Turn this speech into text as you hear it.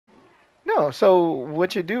No, so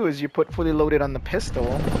what you do is you put fully loaded on the pistol,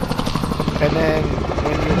 and then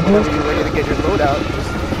whenever you're ready to get your loadout, just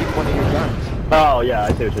keep one of your guns. Oh yeah,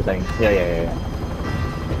 I see what you're saying. Yeah.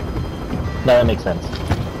 No, that makes sense.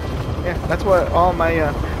 Yeah, that's what all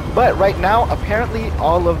my. But right now, apparently,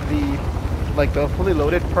 all of the the fully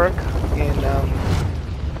loaded perk in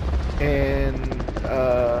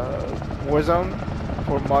Warzone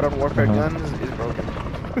for Modern Warfare guns is broken.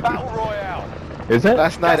 Battle Royale. Is it?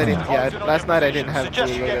 Last night I didn't. Yeah, last night I didn't have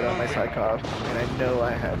fully loaded on my Psychov, and I know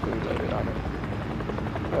I had fully loaded on it.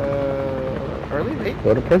 Early, late?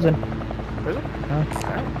 Go to prison. Prison? Alright.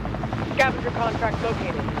 Scavenger contract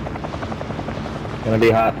located. Gonna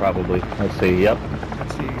be hot probably. Let's see. Yep.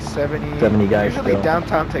 Let's see, 70. 70 guys. Usually still.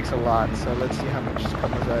 downtown takes a lot, so let's see how much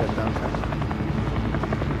comes out of downtown.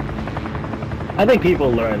 I think people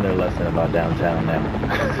learned their lesson about downtown now.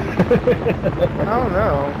 I don't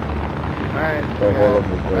know. Alright.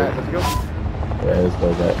 Alright, let's go. Yeah, let's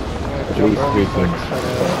go that. At least 3 teams.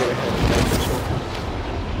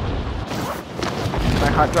 Am I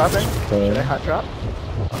hot dropping? Okay. Should I hot drop?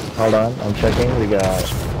 Hold on, I'm checking. We got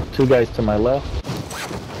 2 guys to my left,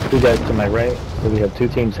 2 guys to my right. So we have 2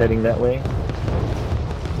 teams heading that way.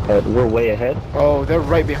 But we're way ahead. Oh, they're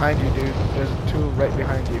right behind you, dude. There's 2 right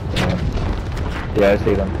behind you. Yeah, I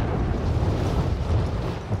see them.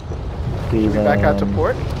 Should we back out to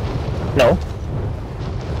port? No.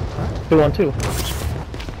 2-on-2.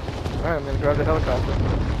 Alright, I'm gonna grab the helicopter.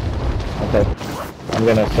 Okay. I'm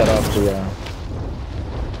gonna set off the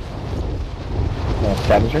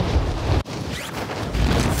scavenger.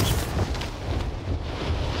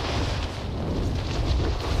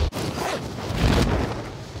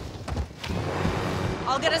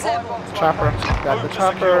 I'll get us in. Chopper. Got the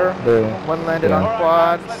chopper. One landed on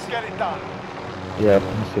quads. Let's get it done. Yeah, let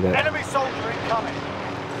me see that. Enemy soldier incoming.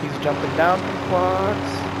 He's jumping down from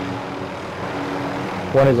quads.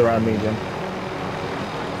 1 is around me, Jim.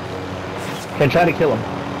 Can try to kill him.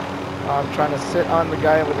 I'm trying to sit on the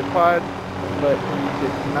guy with the quad, but he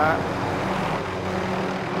did not.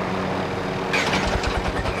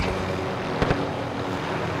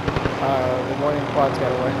 The morning quads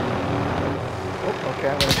got away. Oh, okay,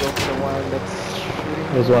 I'm gonna go for the one that's shooting.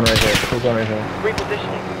 There's one right here. There's one right here.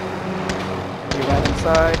 Repositioning. He ran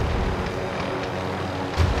inside.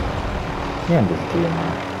 Damn, this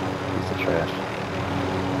DMR. Piece of trash.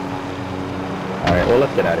 Alright, well,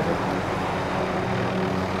 let's get out of here.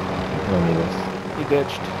 We don't need this. He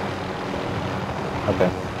ditched. Okay.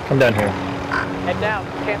 Come down here. Head down.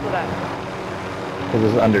 Cancel that. This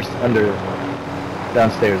is under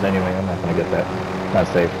downstairs anyway. I'm not gonna get that. Not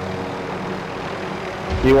safe.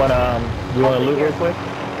 You wanna loot real quick?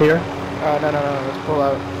 Here? No. Let's pull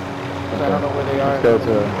out. Because I don't know where they are. Let's go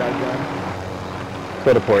to. Let's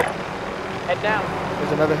go to port. Head down.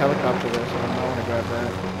 There's another helicopter there, so I want to grab that.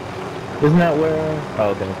 Isn't that where? Oh,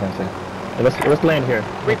 okay. I was gonna say. Let's land here.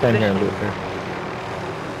 Let's land here and loot here.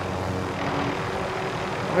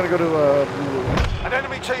 I'm gonna go to blue. An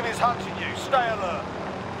enemy team is hunting you. Stay alert.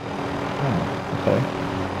 Oh, okay.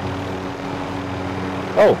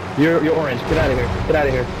 Oh, you're orange. Get out of here. Get out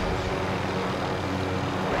of here.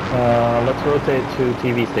 Let's rotate to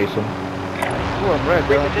TV station. Oh, I'm red.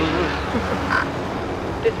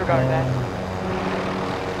 Disregard that.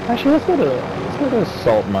 Actually, let's go to the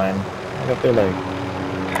salt mine. I feel like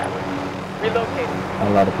Relocating. a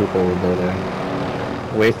lot of people will go there.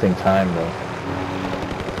 Wasting time though.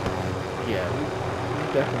 Yeah,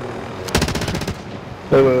 definitely.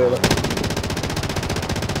 Wait.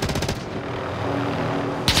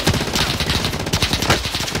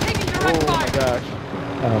 Oh my gosh.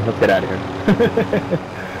 Oh, let's get out of here.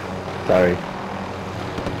 Sorry.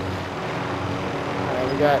 Alright,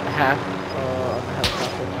 we got half on the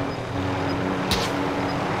helicopter now.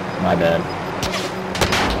 My bad.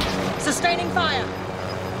 Sustaining fire.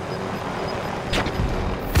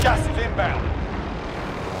 Gas is inbound.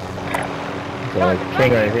 So like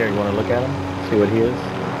King right here, you want to look at him? See what he is?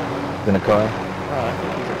 He's in a car. Oh, I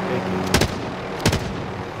think he's a fakie.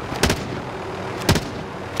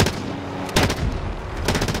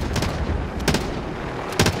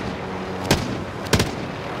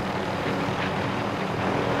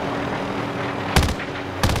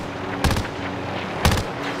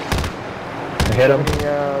 Hit him. Any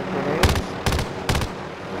grenades?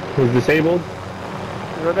 He's disabled.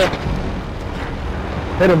 He's right there.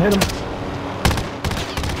 Hit him.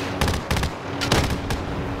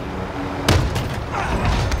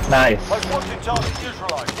 Nice. Most wanted target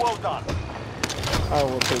neutralized. Well done. I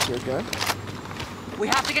will take your gun. We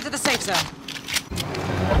have to get to the safe zone.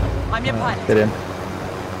 I'm your pilot. Get in.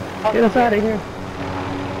 Get us out of here.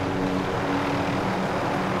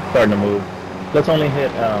 starting to move. Let's only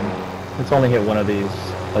hit one of these,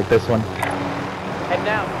 like this one. Head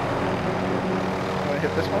down. Want to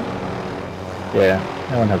hit this one? Yeah,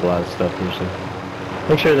 that one has a lot of stuff usually.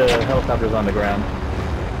 Make sure the helicopter's on the ground.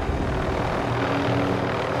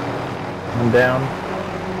 I'm down.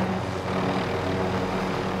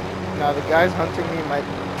 Now the guys hunting me might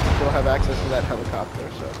still have access to that helicopter,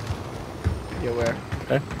 so be aware.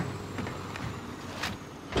 Okay.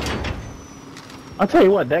 I'll tell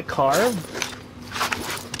you what, that car,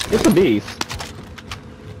 it's a beast,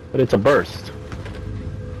 but it's a burst.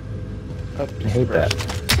 I hate that.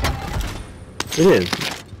 It is.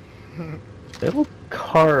 It'll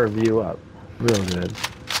carve you up real good.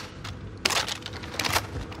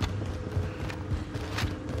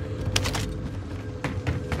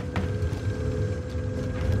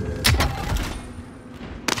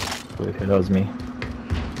 Wait, that was me.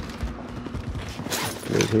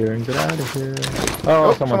 Get here and get out of here.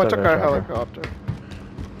 Oh, someone took our helicopter.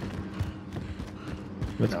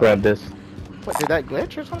 Let's grab this. What, did that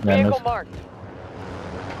glitch or something? Man, Vehicle let's marked.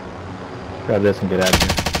 grab this and get out of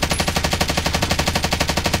here.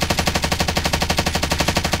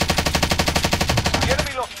 The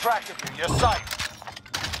enemy lost track of you. You're safe.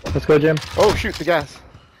 Let's go, Jim. Oh shoot, the gas.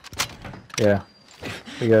 Yeah.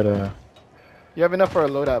 We got You have enough for a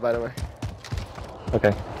loadout, by the way.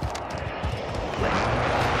 okay.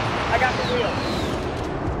 I got the wheel.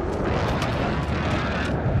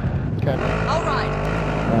 Okay. All right.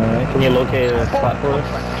 Alright, can you locate a spot for us?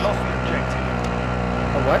 Contract lost the objective.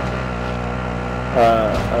 A what?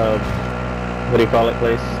 What do you call it,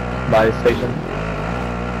 place? Buy station?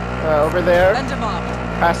 Over there, Vendor marked.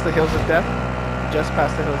 past the hills of death. Just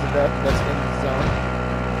past the hills of death. That's in the zone.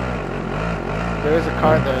 There is a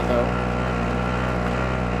car there, though.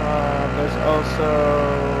 There's also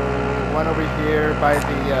one over here by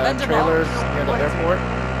the trailers near the airport.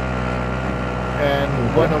 And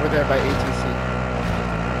one over there by ATC.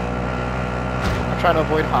 I'm trying to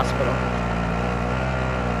avoid hospital.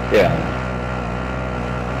 Yeah.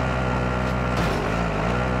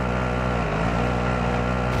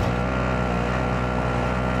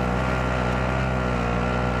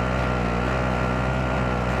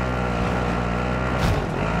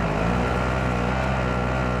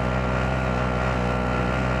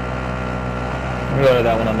 We'll go to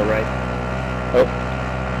that one on the right. Oh.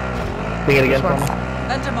 Sing it again This for me. one?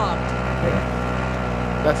 Vendor marked.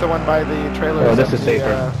 That's the one by the trailers. Oh, this of is the,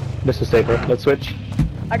 safer. This is safer. Let's switch.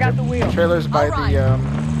 I got the wheel. Trailers by Alright.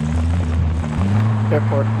 the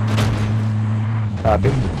airport.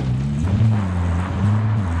 Copy.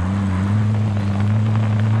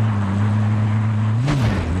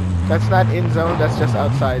 That's not in zone, that's just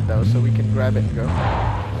outside though, so we can grab it and go.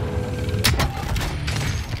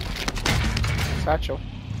 Satchel.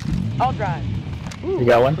 I'll drive. Ooh, You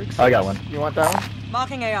got one? quick I got six. one. You want that one?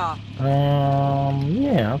 Marking AR.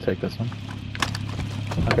 Yeah, I'll take this one.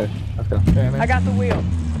 Okay, let's go. Okay, I got the wheel.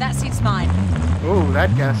 That seat's mine. Ooh,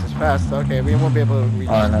 that gas is fast. Okay, we won't be able to reach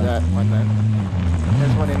Oh, no. that one then.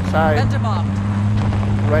 There's one inside, Vendor marked.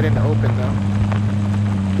 right in the open though.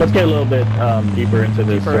 Let's get a little bit deeper into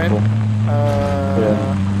this Deeper in? circle.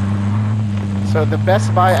 So the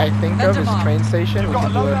best buy I think of is Benjamin. train station. We got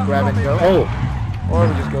can a do it, loadout grab and go. drop Oh, Or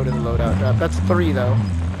we just go to the loadout drop. That's 3 though.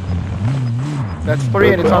 That's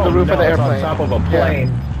 3 and it's on the roof of the no, it's airplane. on top of a Yeah. plane.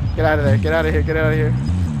 Get out of there, get out of here, get out of here.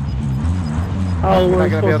 Oh, We're we're not gonna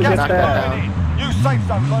be able supposed to to get knock that that. down. New safe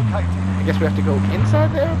zone located. I guess we have to go inside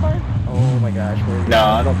the airplane? Oh my gosh, where are we No,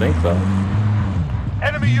 I don't think so.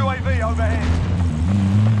 Enemy UAV overhead.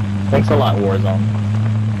 Thanks a lot, Warzone.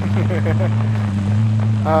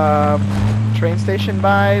 Train station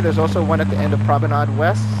by. There's also one at the end of Promenade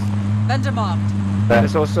West. Vendor marked.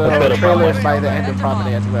 There's also Let's go to trailers Prom by the end of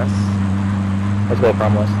Promenade West. Let's go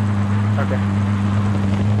Prom West. Okay.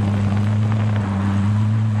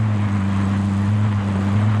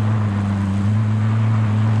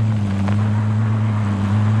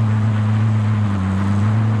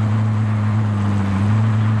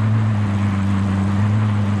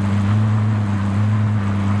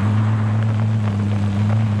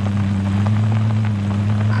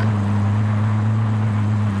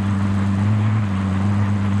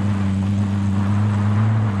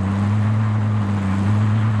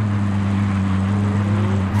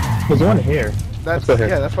 There's one here. That's go here.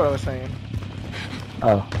 yeah, that's what I was saying.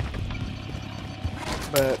 Oh.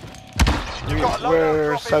 But You got a loadout we're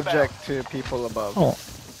drop subject to people above. Oh.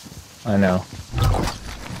 I know.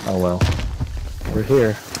 Oh well. We're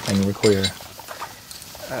here and we're clear.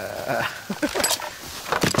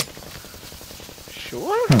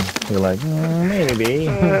 Sure? You're like, maybe.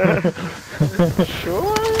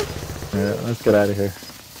 Sure? Yeah, let's get out of here.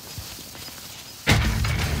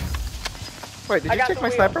 Wait, did I you got take the my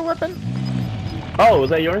wheel. sniper weapon? Oh, was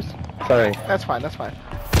that yours? Sorry. That's fine, that's fine.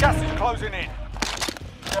 Gas is closing in.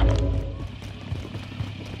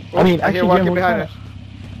 I mean, I hear actually, walking Jim, behind what's us.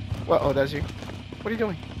 What? Oh, that's you. What are you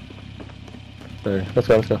doing? Sorry. Let's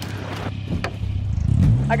go. Let's go.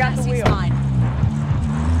 I got the He's wheel. fine.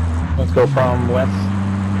 Let's go from west.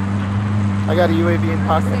 I got a UAV in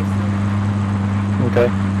pocket. Okay.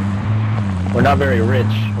 We're not very rich.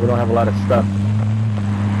 We don't have a lot of stuff.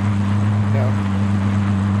 No.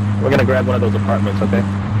 We're gonna grab one of those apartments, okay?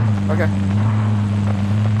 Okay.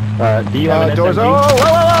 Do you have an doors. SMG? Oh,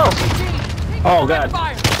 whoa, whoa, whoa! Oh, God.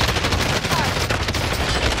 Fire.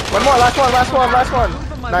 One more, last one, last one, last one.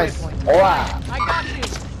 Move on my Nice. waypoint. Wow. I got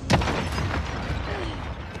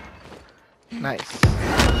you. Nice.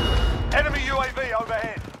 Enemy UAV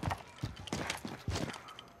overhead.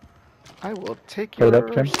 I will take Hold your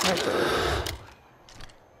up, Jim. sniper.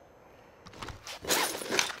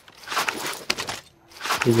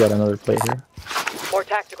 He's got another plate here. More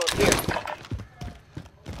tacticals here.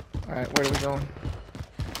 Alright, where are we going?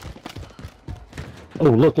 Oh,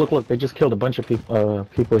 look, look, look. They just killed a bunch of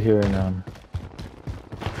people here in,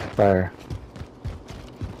 fire.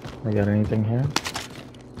 They got anything here?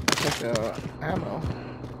 Take ammo.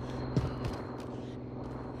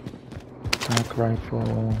 Back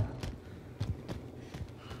rifle.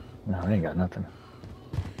 No, I ain't got nothing.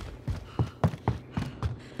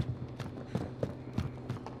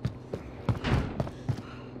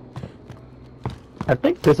 I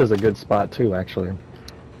think this is a good spot too, actually.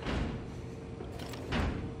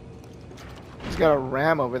 He's got a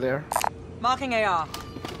ram over there. Marking AR.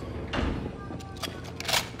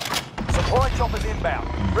 Supply choppers inbound.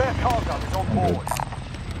 Rare cargo is on board.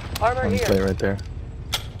 Armor One here. plate right there.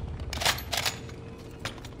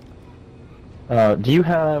 Do you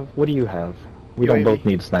have? What do you have? We don't UAV. both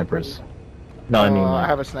need snipers. No, I mean. I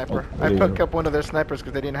have a sniper. what I do you picked do? up one of their snipers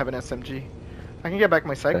because they didn't have an SMG. I can get back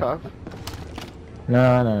my Psychov.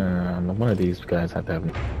 No, no, no, no. One of these guys have to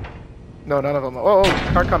have. No, none of them. Oh,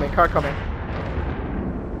 car coming, car coming.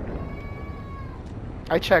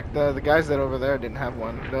 I checked. The guys that over there didn't have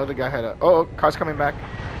one. The other guy had a. Oh, car's coming back.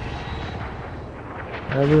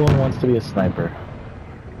 Everyone wants to be a sniper.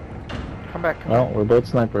 Come back. Come Well, we're both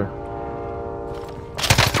sniper.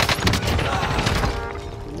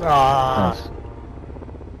 Ah. Nice.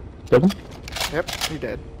 Killed him? Yep, he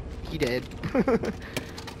dead. He dead.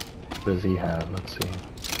 What does he have? Let's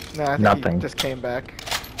see. Nah, I think Nothing. he just came back.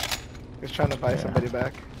 He was trying to buy somebody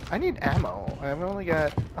back. I need ammo. I've only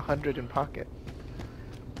got 100 in pocket.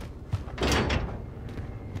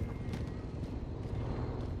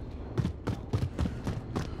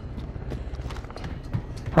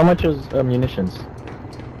 How much is munitions?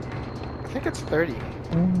 I think it's 30.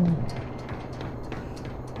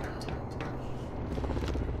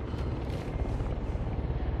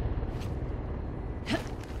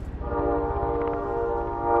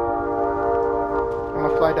 I'm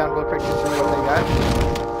gonna fly down real quick to see what they got.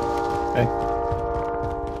 Okay.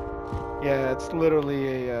 Yeah, it's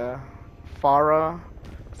literally a Farah,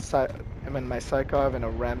 my Psychov, and a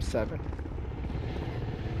Ram 7.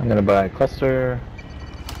 I'm gonna buy a cluster.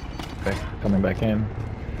 Okay, coming back in.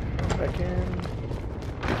 Back in.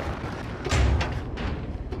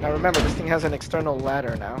 Now remember, this thing has an external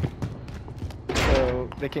ladder now. So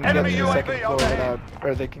they can get to Enemy the UAV second floor overhead. without,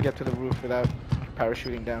 or they can get to the roof without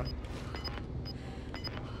parachuting down.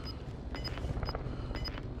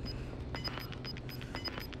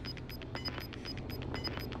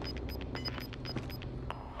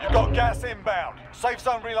 You've got gas inbound. Safe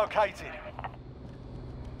zone relocated.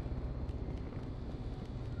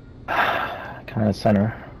 Kind of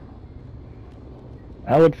center.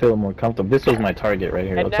 I would feel more comfortable. This was my target right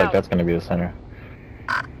here. And Looks now- like that's gonna be the center.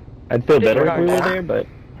 I'd feel better if we were there, but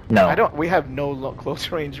no. I don't. We have no close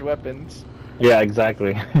range weapons. Yeah,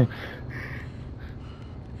 exactly.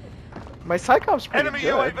 My Psychov's pretty Enemy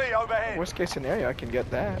good. UAV overhead. Worst case scenario, I can get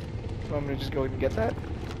that. You want me to just go and get that?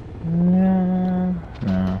 No.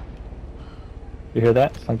 No. You hear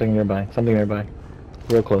that? Something nearby. Something nearby.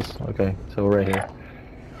 Real close. Okay, so we're right here.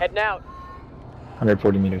 Heading out.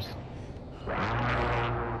 140 meters.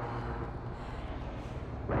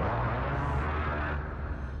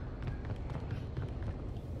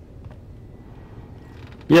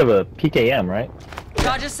 You have a PKM, right?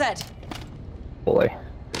 Charges set. Boy.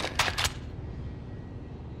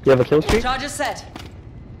 You have a kill streak? Charges set.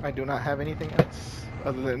 I do not have anything else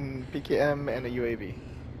other than PKM and a UAV.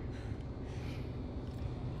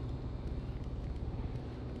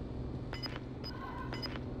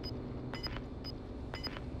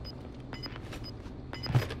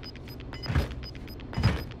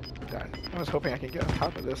 Darn. I was hoping I could get on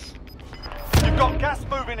top of this. You've got gas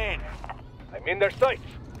moving in. I'm in their sights.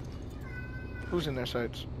 Who's in their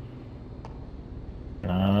sights? I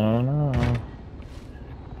don't know.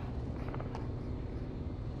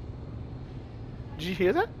 Did you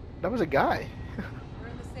hear that? That was a guy.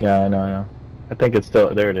 Yeah, I know. I think it's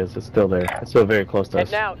still there. It is. It's still there. It's still very close to us.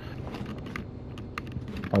 Heading out.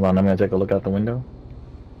 Hold on, I'm gonna take a look out the window.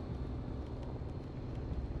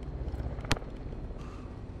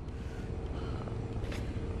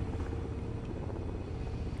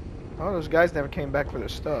 Oh, those guys never came back for their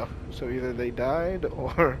stuff. So either they died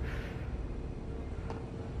or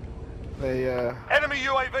they Enemy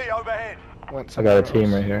UAV overhead. went I somewhere got a team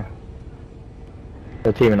else. right here.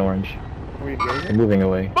 A team in orange. Were you They're gazing? moving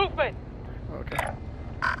away. Movement! Okay.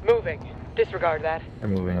 Moving. Disregard that. They're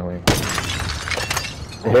moving away.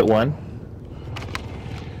 They hit one.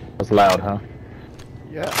 That's loud, huh?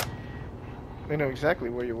 Yeah. They know exactly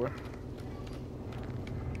where you were.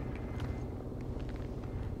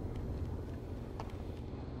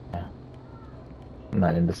 I'm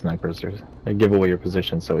not into snipers. They give away your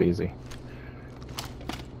position so easy.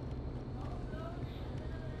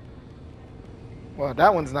 Well,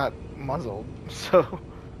 that one's not muzzled, so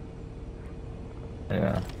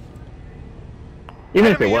Yeah.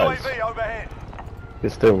 Even if it Enemy was, UAV overhead. you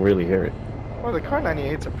still really hear it. well, the Car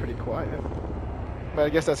 98s are pretty quiet. But I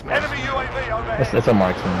guess that's more. Enemy UAV overhead. It's a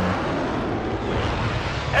marksman there.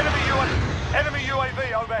 Enemy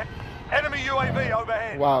UAV overhead. Enemy UAV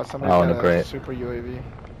overhead. Wow, somebody Oh, got no, a great. super UAV.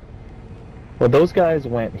 Well, those guys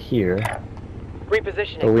went here,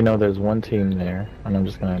 Repositioning. so we know there's one team there, and I'm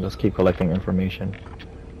just gonna keep collecting information.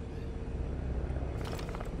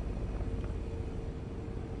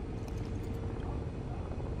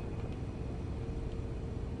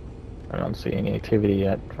 I don't see any activity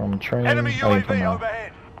yet from train. Enemy I mean, UAV from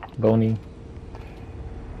overhead. Boney.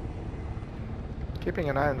 Keeping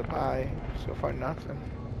an eye on the buy. So far, nothing.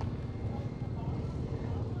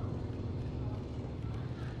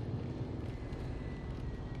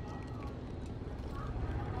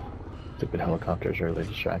 Stupid helicopters are really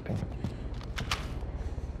distracting.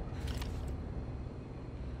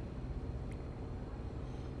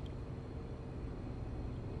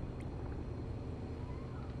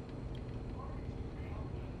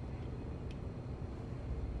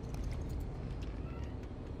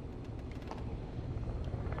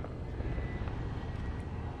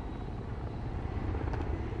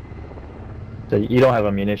 So you don't have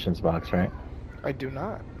a munitions box, right? I do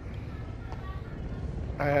not.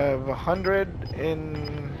 I have 100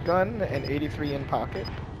 in gun and 83 in pocket.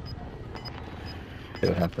 See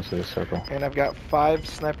what happens to this circle. And I've got 5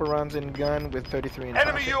 sniper rounds in gun with 33 in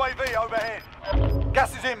Enemy pocket. UAV overhead.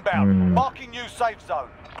 Gas is inbound. Marking new safe zone.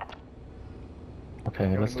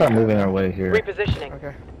 Okay, let's start moving our way here. Repositioning.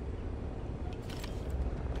 Okay.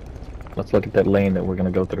 Let's look at that lane that we're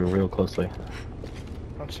gonna go through real closely.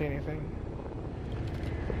 Don't see anything.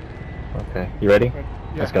 Okay, you ready? But,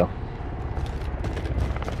 yeah. Let's go.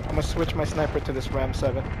 I'm gonna switch my sniper to this Ram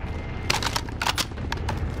 7.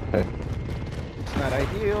 Okay. It's not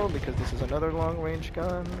ideal because this is another long range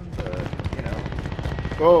gun, but you know.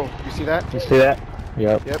 Oh, you see that? You see that?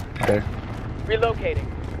 Yep. Yep. Okay. Relocating.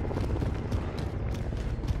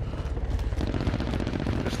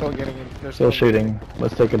 They're still getting in. They're Still shooting.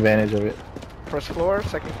 Let's take advantage of it. First floor,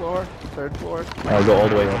 second floor, third floor. I'll go all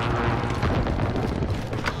the way up.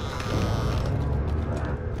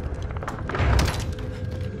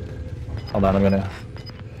 Hold on, I'm gonna...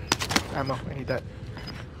 Ammo, I need that.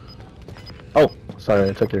 Oh! Sorry,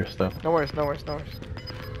 I took your stuff. No worries, no worries, no worries.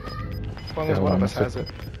 As long Yeah, as hold one on, of us let's has it.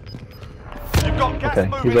 You've got gas Okay,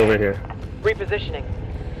 moving he's over in. here. Repositioning.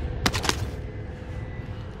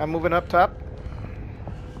 I'm moving up top.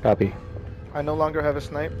 Copy. I no longer have a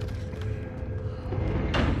snipe.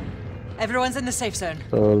 Everyone's in the safe zone.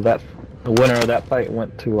 So that... The winner of that fight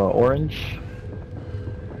went to orange.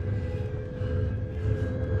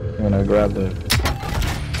 I'm gonna grab the...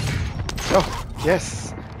 Oh,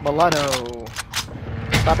 yes! Milano!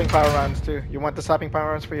 Stopping power rounds too. You want the stopping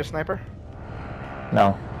power rounds for your sniper?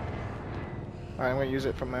 No. Alright, I'm gonna use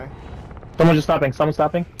it for my... Someone's just stopping. Someone's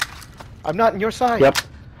stopping. I'm not on your side! Yep.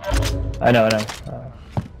 I know.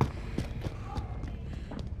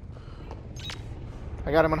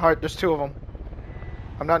 I got him on heart. There's 2 of them.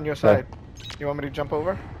 I'm not on your side. You want me to jump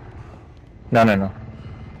over? No.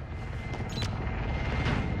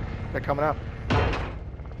 They're coming up.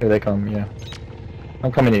 Here they come, yeah.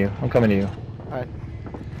 I'm coming to you. Alright.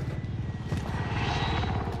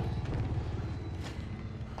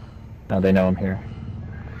 Now they know I'm here.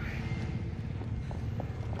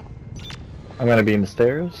 I'm gonna be in the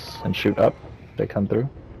stairs and shoot up. They come through.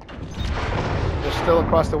 They're still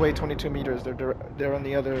across the way 22 meters. They're on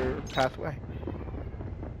the other pathway.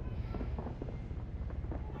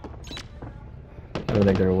 I don't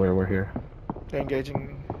think they're aware we're here. They're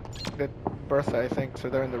engaging the Bertha, I think, so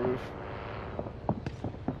they're in the roof.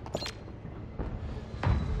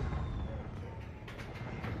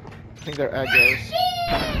 I think they're aggros.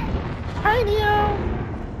 Hi, Neo!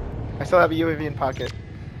 I still have a UAV in pocket.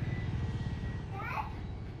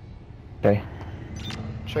 Okay.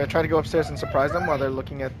 Should I try to go upstairs and surprise them while they're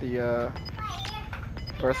looking at the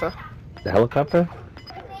Bertha? The helicopter?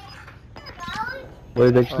 What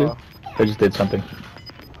did they just do? Oh. They just did something.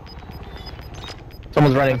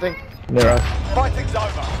 Someone's running. I think. Near us. Fighting's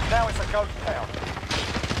over. Now it's a ghost town.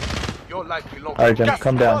 Your life belongs. Alright, Jim, Gas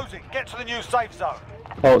come is down. closing. Get to the new safe zone.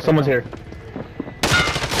 Oh, someone's here.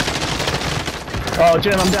 Oh,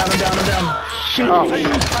 Jim, I'm down. Shoot!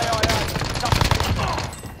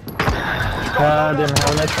 Oh, Didn't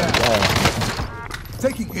have a nice shot. Oh.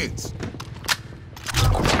 Taking hits.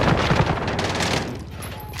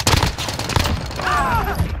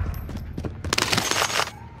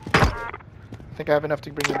 I think I have enough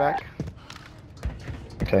to bring you back.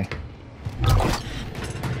 Okay.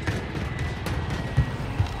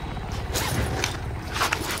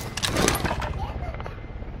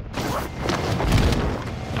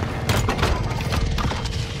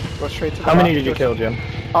 Go straight to the How many top. did you kill, Jim?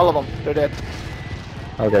 All of them. They're dead.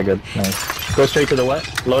 Okay, good. Nice. Go straight to the what?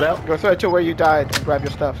 Loadout? Go straight to where you died and grab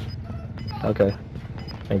your stuff. Okay.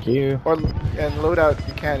 Thank you. And loadout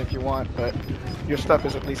you can if you want, but your stuff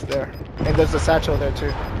is at least there. And there's a satchel there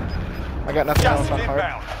too. I got nothing Gas else is on hard.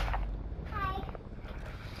 inbound.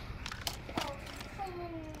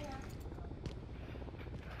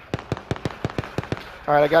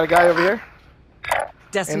 Alright, I got a guy over here. In the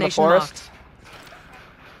Destination forest.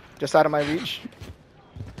 marked. Just out of my reach.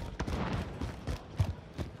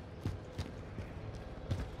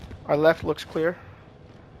 Our left looks clear.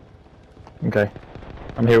 Okay.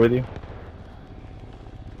 I'm here with you.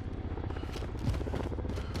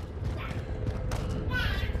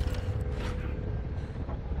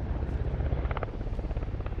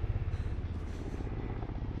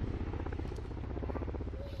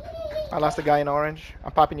 I lost a guy in orange.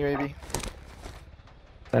 I'm popping UAV.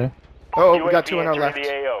 Okay. Oh, we got two on our left. On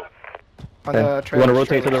the Okay. You trailer. want to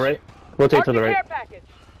rotate to the right? Rotate to the Marking right. care package.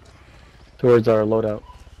 Towards our loadout.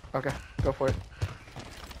 Okay, go for it.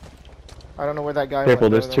 I don't know where that guy Careful,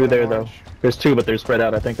 went. there's two there though. There's two, but they're spread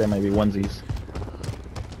out. I think they might be onesies.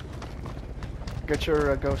 Get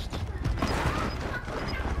your ghost.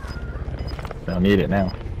 Don't need it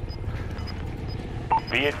now.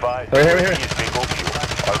 Be advised. Right here, right here.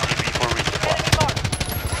 RTB for resupply.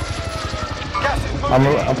 Gas is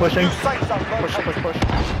moving. I'm pushing. New safe zone Push, located. push, push.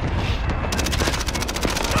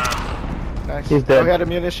 Nice. He's dead. Oh, he had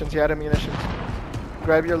munitions. He had munitions.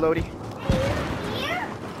 Grab your loadie.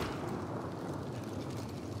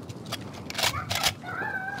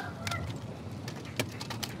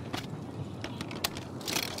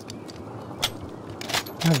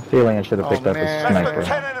 I have a feeling I should have Oh, picked up man. a Less than 10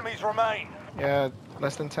 sniper. enemies remain. Yeah,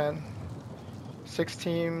 less than 10. 6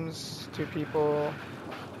 teams, 2 people.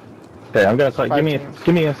 Okay, I'm gonna call. Five Give teams.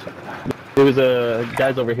 me a. There was a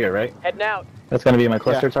guys over here, right? Heading out. That's gonna be my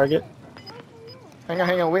cluster Yeah. target. Hang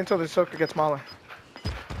on. Wait until the circle gets smaller.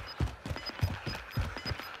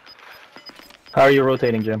 How are you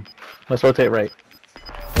rotating, Jim? Let's rotate right.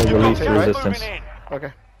 Has the least rotate right? resistance. Moving in.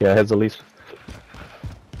 Okay. Yeah, it has the least.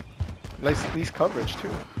 Least coverage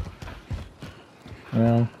too.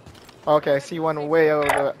 Well, Okay, I see one way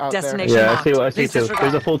out Destination yeah, I marked. see. I see Please two. disregard.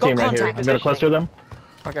 There's a full Go team right here. contact I'm gonna cluster them.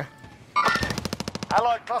 there. Okay.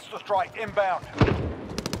 Allied cluster strike inbound.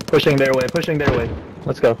 Pushing their way. Pushing their way.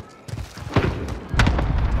 Let's go.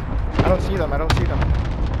 I don't see them.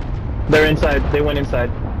 They're inside. They went inside.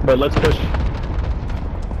 But let's push. Ooh,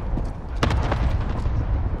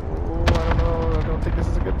 I don't know. I don't think this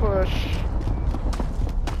is a good push.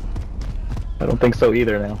 I don't think so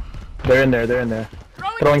either now. They're in there. They're in there.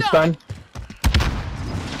 Throwing stun.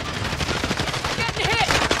 Getting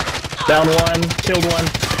hit. Down one. Killed one.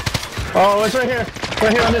 Oh, it's right here.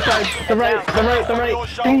 Right here on this side. The right. The right. The Your right.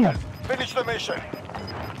 shoulders. Damn. Finish the mission.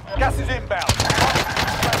 Gas is inbound.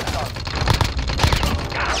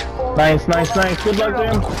 Nice. Nice. Nice. Good luck,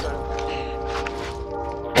 Jim.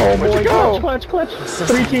 Oh Where'd boy. you go? Clutch. Clutch. Clutch.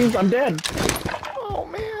 3 teams. I'm dead. Oh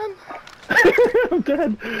man. I'm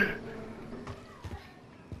dead.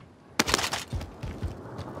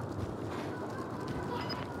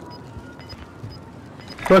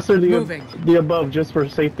 Cluster Moving. the above just for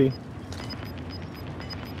safety.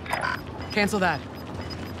 Cancel that.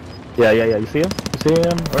 Yeah. You see him? You see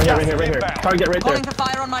him? Right here. Right here. Right here. Target right there. Calling for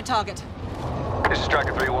fire on my target. This is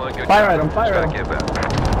Striker 3-1. Good Fire job. at him, fire at Strike him.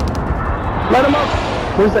 inbound. Let him up!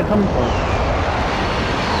 Where's that coming from?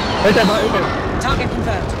 Right there, right there. Target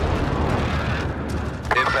confirmed.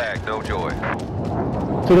 Impact, no joy.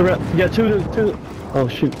 To the right. Yeah, to. Oh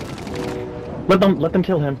shoot. Let them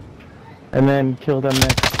kill him. And then kill them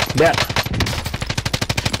next. Yeah.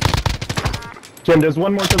 Jim, there's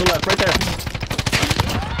one more to the left, right there.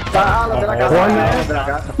 One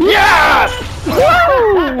there. Yes!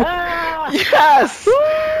 Woo! Yes!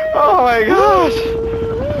 Oh my gosh!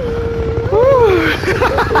 Woo!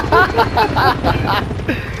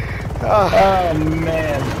 Oh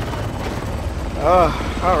man. Oh,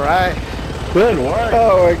 alright. Good work.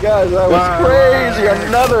 Oh my gosh, that was crazy.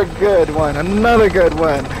 Another good one. Another good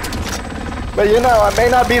one. But you know, I may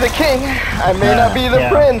not be the king. I may not be the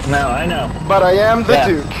prince. No, I know. But I am the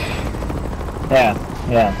duke. Yeah.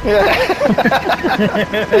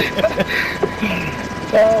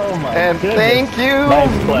 Oh my And goodness. thank you,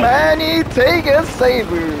 Nice play.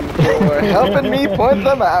 MannyTagaCebu, for helping me point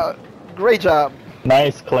them out. Great job.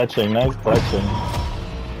 Nice clutching, nice clutching.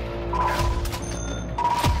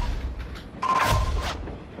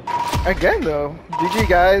 Again though, GG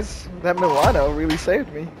guys, that Milano really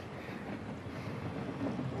saved me.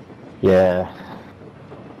 Yeah.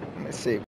 Let's see.